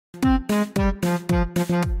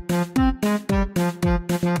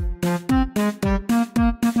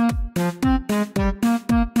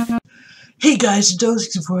guys,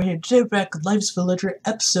 Dose64 here. Today we're back with Life's Villager,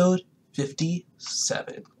 episode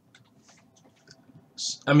 57.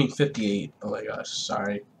 I mean 58. Oh my gosh,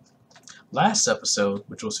 sorry. Last episode,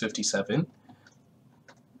 which was 57,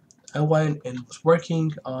 I went and was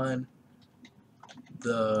working on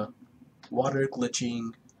the water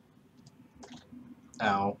glitching.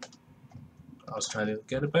 Ow. I was trying to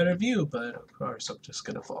get a better view, but of course I'm just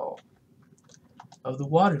gonna fall. Of the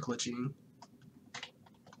water glitching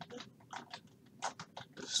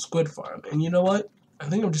Squid Farm. And you know what? I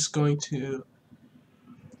think I'm just going to...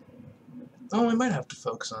 Oh, I might have to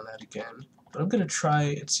focus on that again. But I'm going to try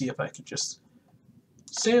and see if I could just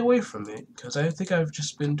stay away from it. Because I think I've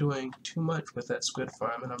just been doing too much with that Squid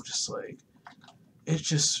Farm. And I'm just like... It's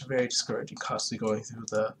just very discouraging. Constantly going through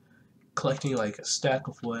the... Collecting like a stack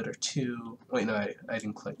of wood or two... Wait, no, I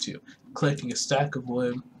didn't collect two. Collecting a stack of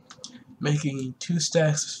wood. Making 2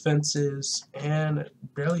 stacks of fences, and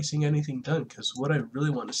barely seeing anything done, because what I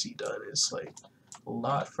really want to see done is like a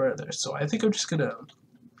lot further. So I think I'm just gonna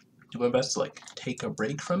do my best to like take a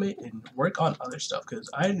break from it and work on other stuff,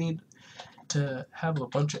 because I need to have a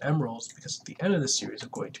bunch of emeralds, because at the end of the series I'm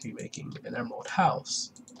going to be making an emerald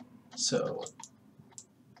house. So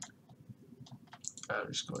I'm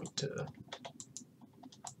just going to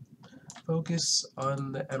focus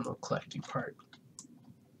on the emerald collecting part.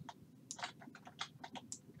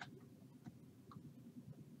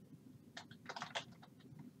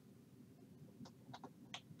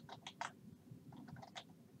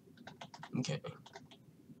 Okay.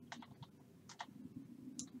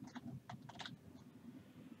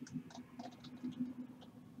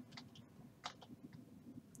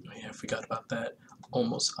 Oh yeah, I forgot about that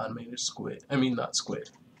almost automated squid. I mean, not squid.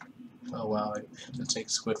 Oh wow, I've been saying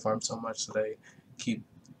Squid Farm so much that I keep,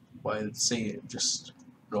 why I say it just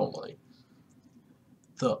normally.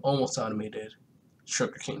 The almost automated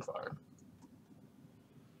sugarcane farm.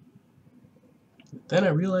 Then I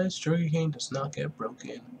realized sugarcane does not get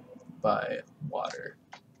broken by water.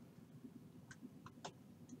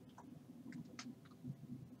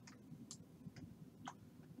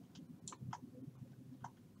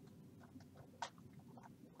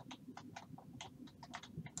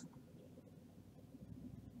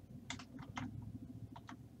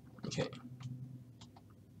 Okay.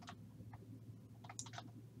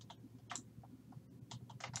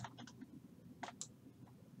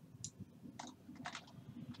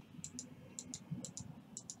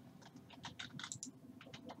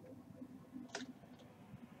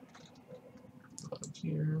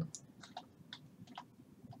 Here.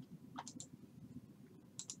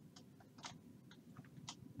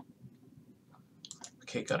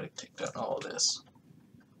 Okay, gotta take down all of this.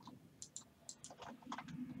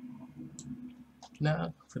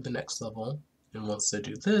 Now for the next level, and once I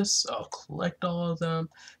do this, I'll collect all of them,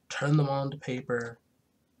 turn them onto paper.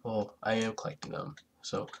 Well, I am collecting them,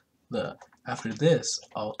 so after this,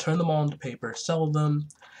 I'll turn them all into paper, sell them,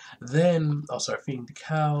 then I'll start feeding the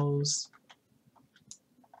cows.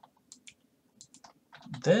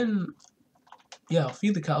 Then, yeah, I'll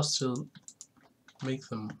feed the cows to make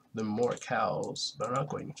them more cows, but I'm not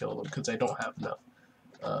going to kill them because I don't have enough.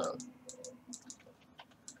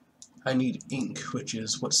 I need ink, which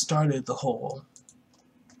is what started the whole.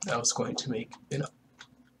 I was going to make an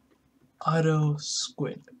auto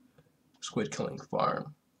squid killing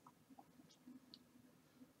farm.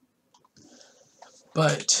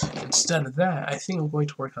 But instead of that, I think I'm going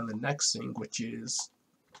to work on the next thing, which is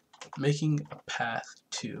making a path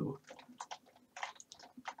to...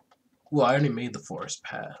 Well, I already made the forest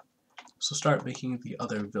path, so start making the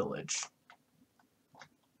other village.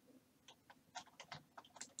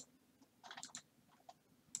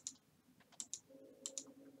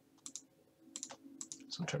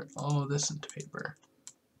 So turn all of this into paper.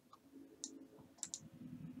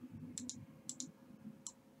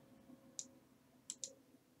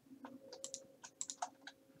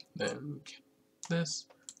 Then this.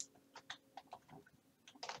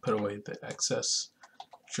 Put away the excess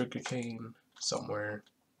sugarcane somewhere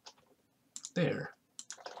there.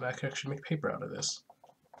 I can actually make paper out of this.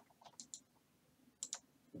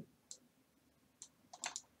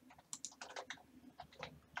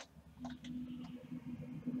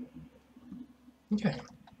 Okay.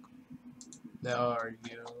 Now are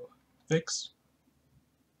you fixed?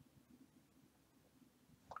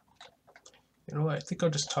 You know what, I think I'll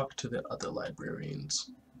just talk to the other librarians.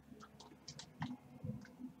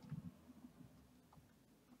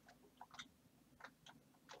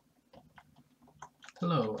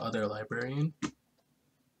 Hello, other librarian.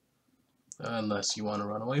 Unless you want to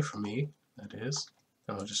run away from me, that is.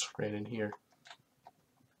 I'll just ran in here.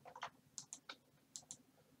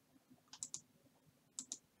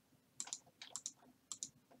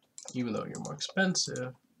 even though you're more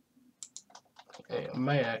expensive. I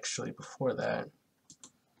might actually, before that,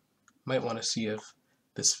 might want to see if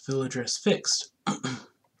this villager is fixed.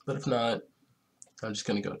 But if not, I'm just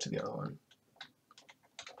going to go to the other one.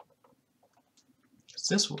 Because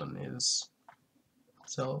this one is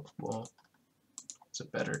sellable. It's a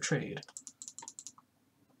better trade.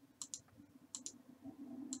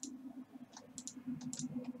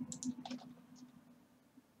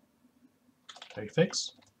 Are you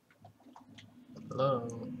fixed?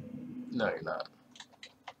 Hello? No, you're not.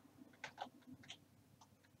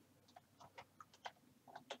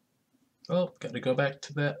 Well, gotta go back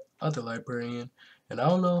to that other librarian. And I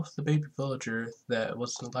don't know if the baby villager that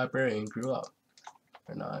was the librarian grew up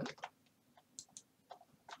or not.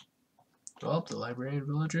 Well, the librarian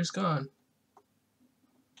villager is gone.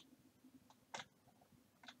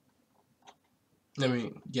 I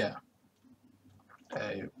mean, yeah.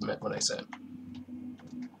 I meant what I said.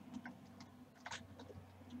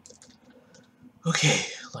 Okay,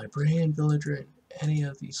 librarian villager in any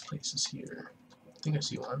of these places here. I think I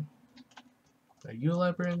see one. Are you a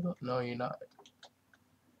librarian villager? No, you're not.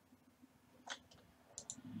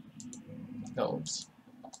 No, oops.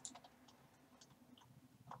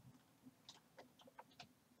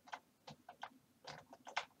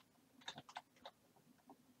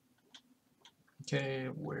 Okay,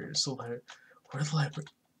 where's the library? Where's the library?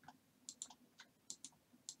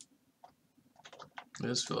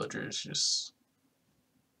 This villager is just...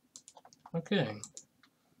 Okay.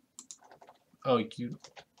 Oh, you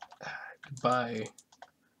buy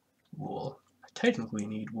wool. I technically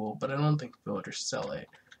need wool, but I don't think villagers sell it.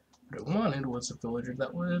 What I wanted was a villager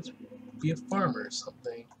that would be a farmer or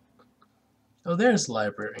something. Oh, there's the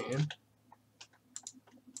librarian.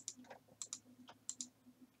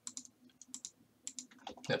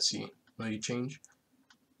 Let's see. Will you change?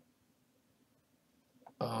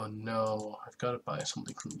 Oh no, I've got to buy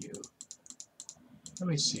something from you. Let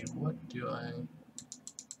me see, what do I...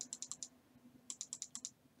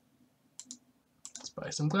 Let's buy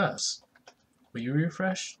some glass. Will you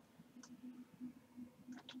refresh?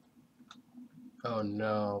 Oh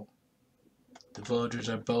no. The villagers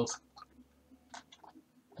are both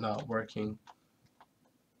not working.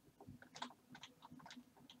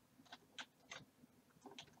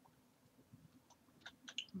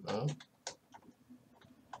 No.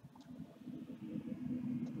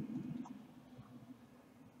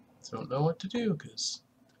 Don't know what to do, because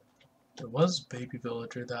there was a baby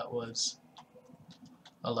villager that was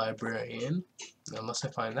a librarian. Unless I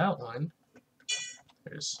find that one,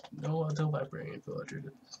 there's no other librarian villager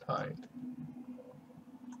to find.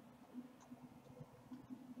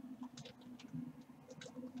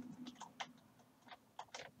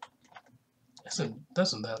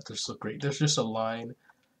 Doesn't that just look great? There's just a line.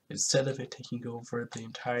 Instead of it taking over the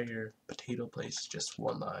entire potato place, just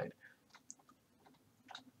one line.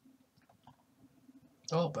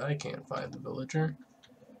 Oh, but I can't find the villager.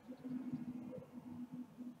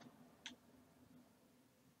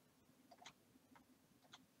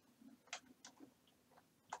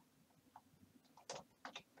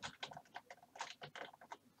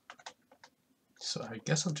 So I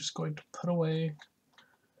guess I'm just going to put away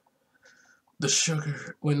the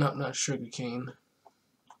sugar, well, not sugar cane,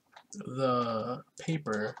 the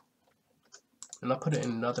paper, and I'll put it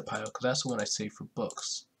in another pile because that's the one I save for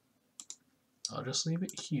books. I'll just leave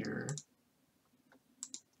it here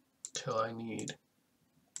till I need,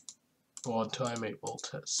 well, until I'm able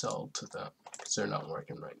to sell to them because they're not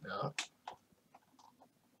working right now.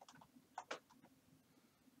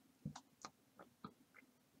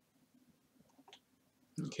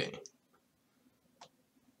 Okay.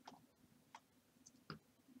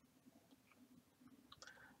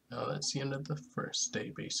 Now that's the end of the first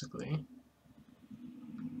day, basically.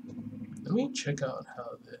 Let me check out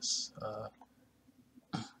how this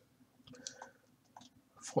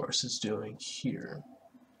forest is doing here.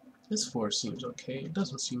 This forest seems okay. It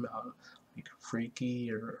doesn't seem like freaky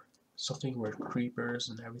or something where creepers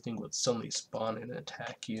and everything would suddenly spawn and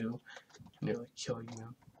attack you and nearly kill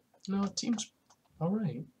you. No, it seems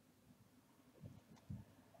alright.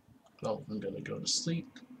 Well, I'm gonna go to sleep.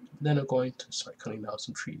 Then I'm going to start cutting down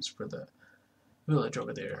some trees for the village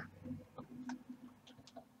over there.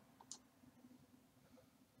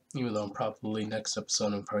 Even though I'm probably next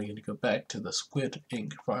episode I'm probably going to go back to the Squid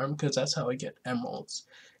Ink farm because that's how I get emeralds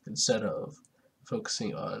instead of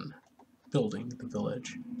focusing on building the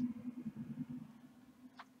village.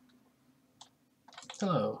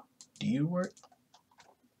 Hello, do you work?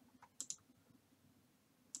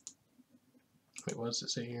 Wait, what does it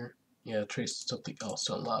say here? Yeah, trace something else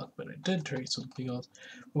to unlock, but I did trace something else.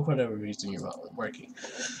 For whatever reason, you're not working.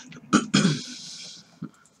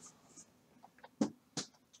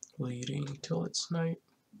 waiting till it's night.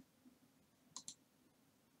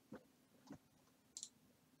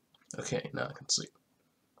 Okay, now I can sleep.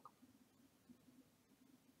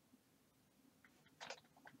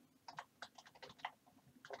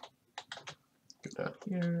 Go down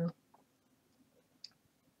here.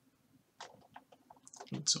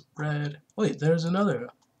 Eat some bread. Wait, there's another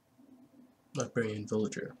librarian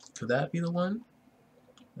villager. Could that be the one?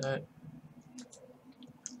 That?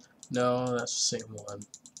 No, that's the same one.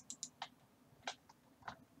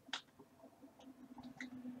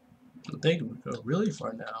 They could go really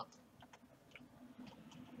far now.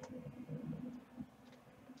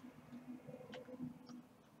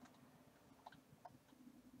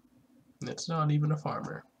 And it's not even a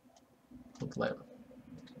farmer with land.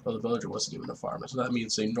 Well, the villager wasn't even a farmer, so that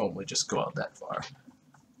means they normally just go out that far.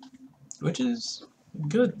 Which is a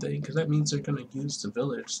good thing, because that means they're going to use the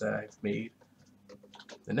village that I've made.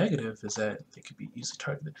 The negative is that they could be easily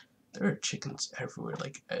targeted. There are chickens everywhere.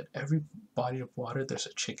 Like, at every body of water, there's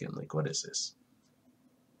a chicken. Like, what is this?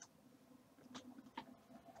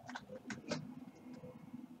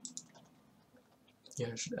 Yeah,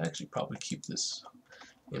 I should actually probably keep this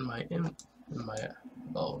in my inventory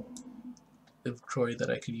that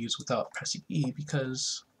I could use without pressing E,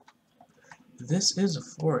 because this is a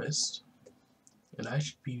forest, and I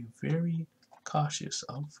should be very cautious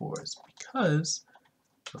of forests because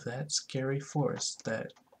of that scary forest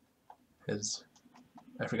that has,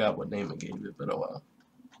 I forgot what name I gave it, but oh well.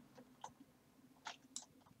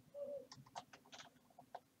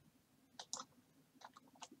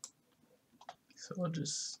 So I'll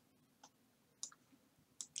just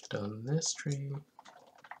down this tree.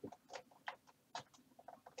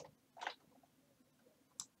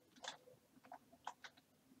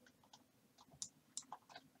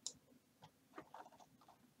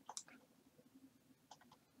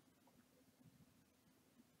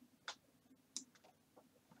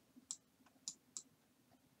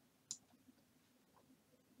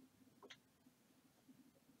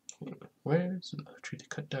 Where's another tree to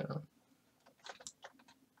cut down?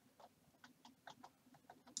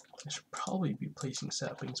 I should probably be placing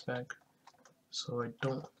saplings back so I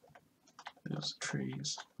don't lose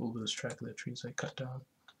trees. We'll lose track of the trees I cut down.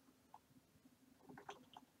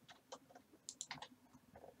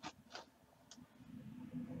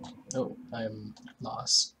 Oh, I'm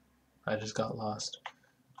lost. I just got lost.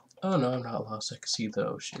 Oh no, I'm not lost. I can see the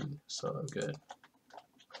ocean, so I'm good.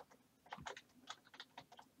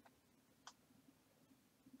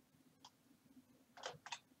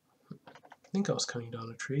 I think I was cutting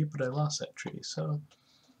down a tree, but I lost that tree, so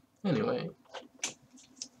anyway.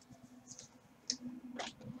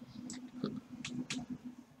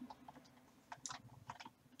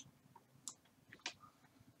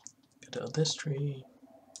 Cut down this tree.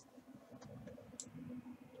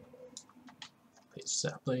 Place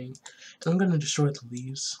sapling. And I'm gonna destroy the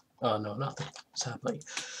leaves. Oh no, not the sapling.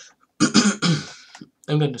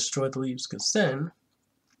 I'm gonna destroy the leaves because then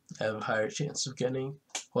I have a higher chance of getting,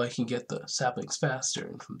 well, I can get the saplings faster,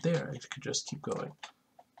 and from there I could just keep going.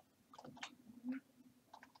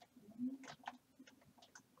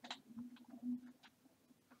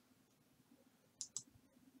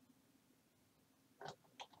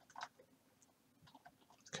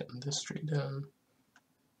 Cutting this tree down.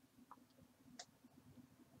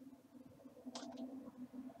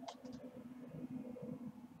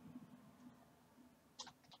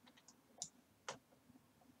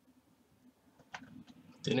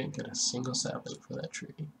 Didn't get a single sapling from that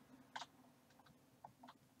tree.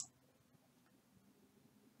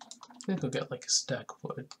 I think I'll get like a stack of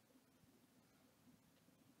wood.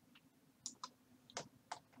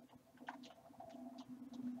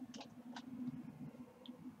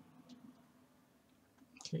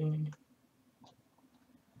 Okay. I'm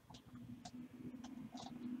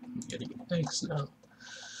getting eggs now.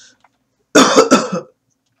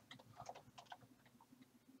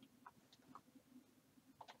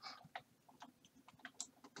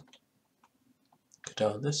 Cut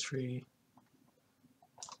down this tree.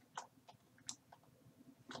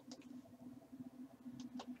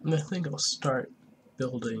 And I think I'll start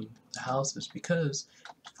building the houses, because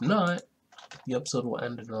if not, the episode will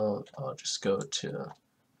end and I'll just go to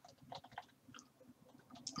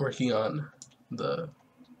working on the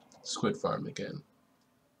squid farm again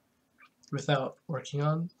without working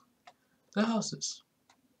on the houses.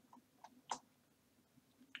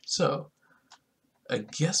 So I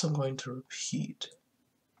guess I'm going to repeat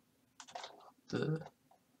the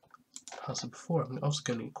house before. I'm also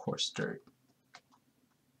going to need coarse dirt.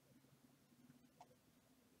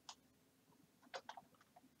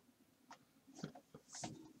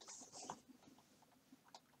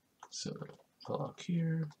 So along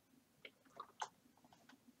here.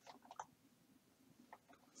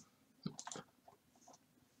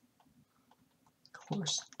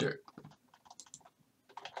 Coarse dirt.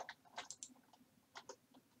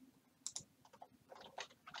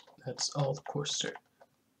 That's all the coarse dirt.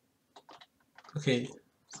 Okay,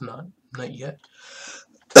 not yet.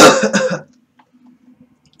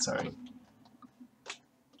 Sorry.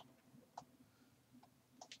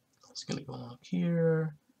 It's gonna go along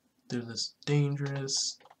here, through this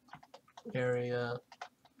dangerous area.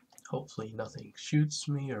 Hopefully nothing shoots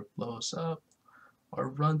me or blows up or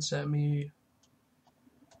runs at me.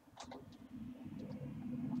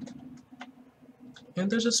 And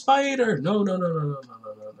there's a spider! No, no, no, no, no, no,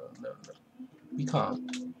 no, no, no, no, no. Be calm.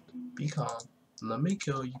 Be calm. Let me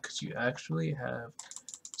kill you because you actually have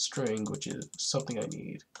string, which is something I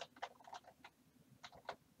need.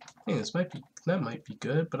 Hey, that might be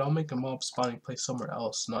good, but I'll make a mob spawning place somewhere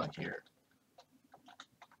else, not here.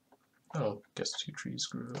 Oh, guess 2 trees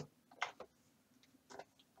grew.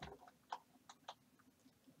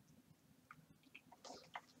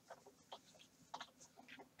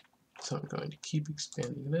 So I'm going to keep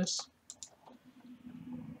expanding this.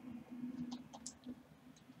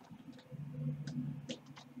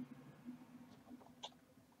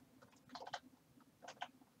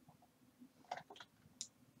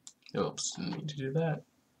 Oops, didn't mean to do that.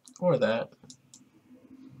 Or that.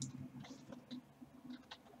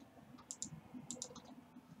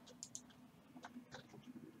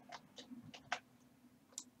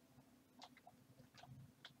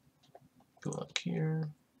 Go up here.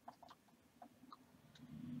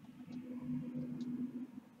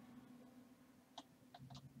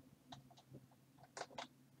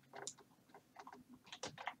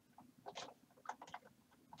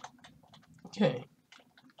 Okay.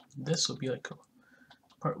 This will be like a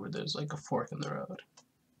part where there's like a fork in the road.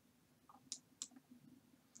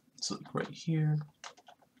 So like right here.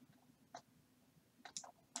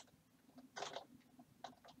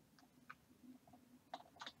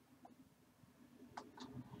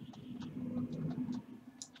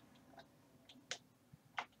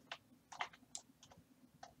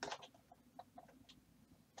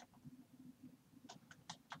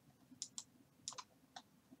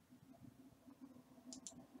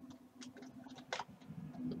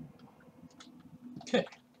 Okay.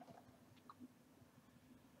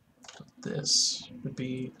 This would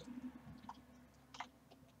be,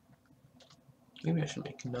 maybe I should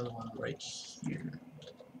make another one right here.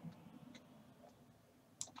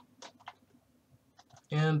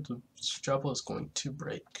 And the shovel is going to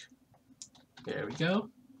break. There we go.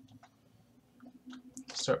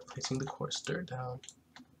 Start placing the coarse dirt down.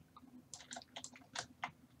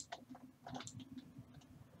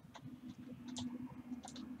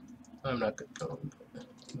 I'm not going to go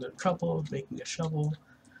into trouble of making a shovel.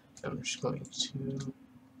 I'm just going to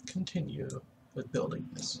continue with building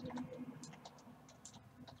this.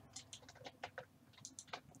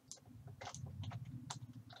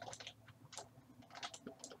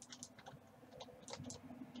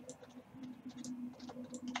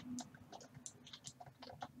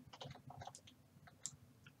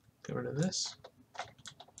 Get rid of this.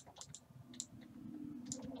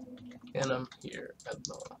 And I'm here at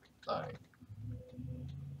the line.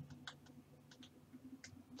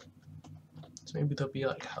 So maybe there'll be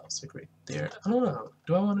like a house like right there. I don't know.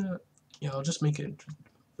 Do I want to? Yeah, I'll just make it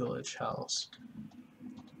village house.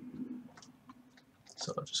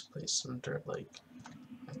 So I'll just place some dirt like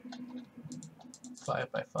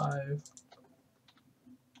 5 by 5.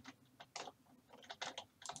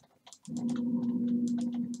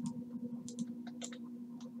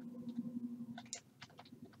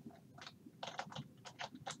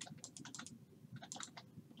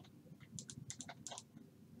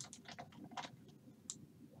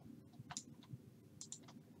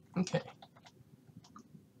 Okay.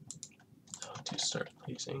 Now to start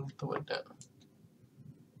placing the wood down.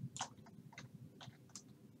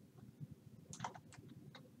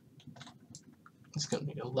 It's going to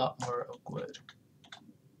need a lot more oak wood.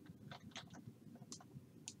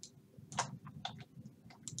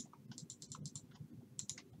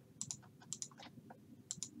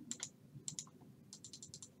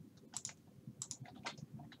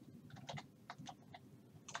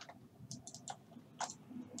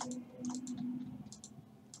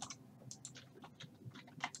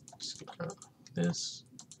 Just get around like this.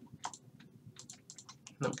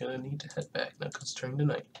 And I'm going to need to head back now because it's turning to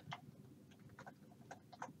night.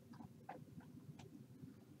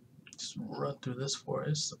 Run through this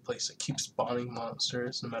forest, a place that keeps spawning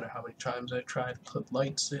monsters no matter how many times I try to put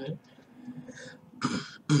lights in it.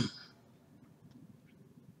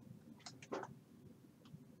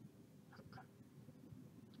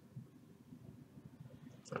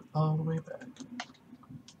 all the way back.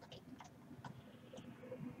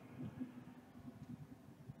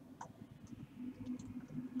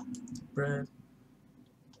 Bread.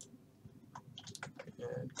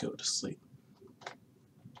 And go to sleep.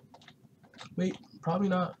 Wait, probably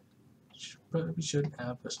not. Probably shouldn't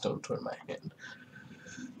have a stone toward my hand.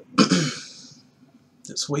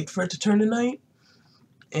 Just wait for it to turn to night.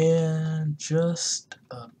 And just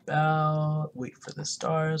about wait for the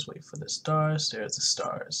stars, wait for the stars. There's the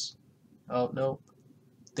stars. Oh, nope.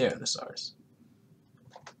 There are the stars.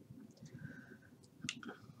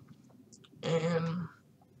 And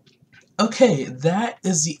okay, that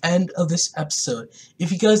is the end of this episode.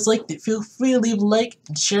 If you guys liked it, feel free to leave a like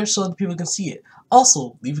and share so other people can see it.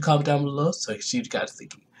 Also, leave a comment down below so I can see what you guys are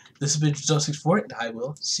thinking. This has been Joe64, and I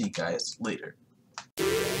will see you guys later.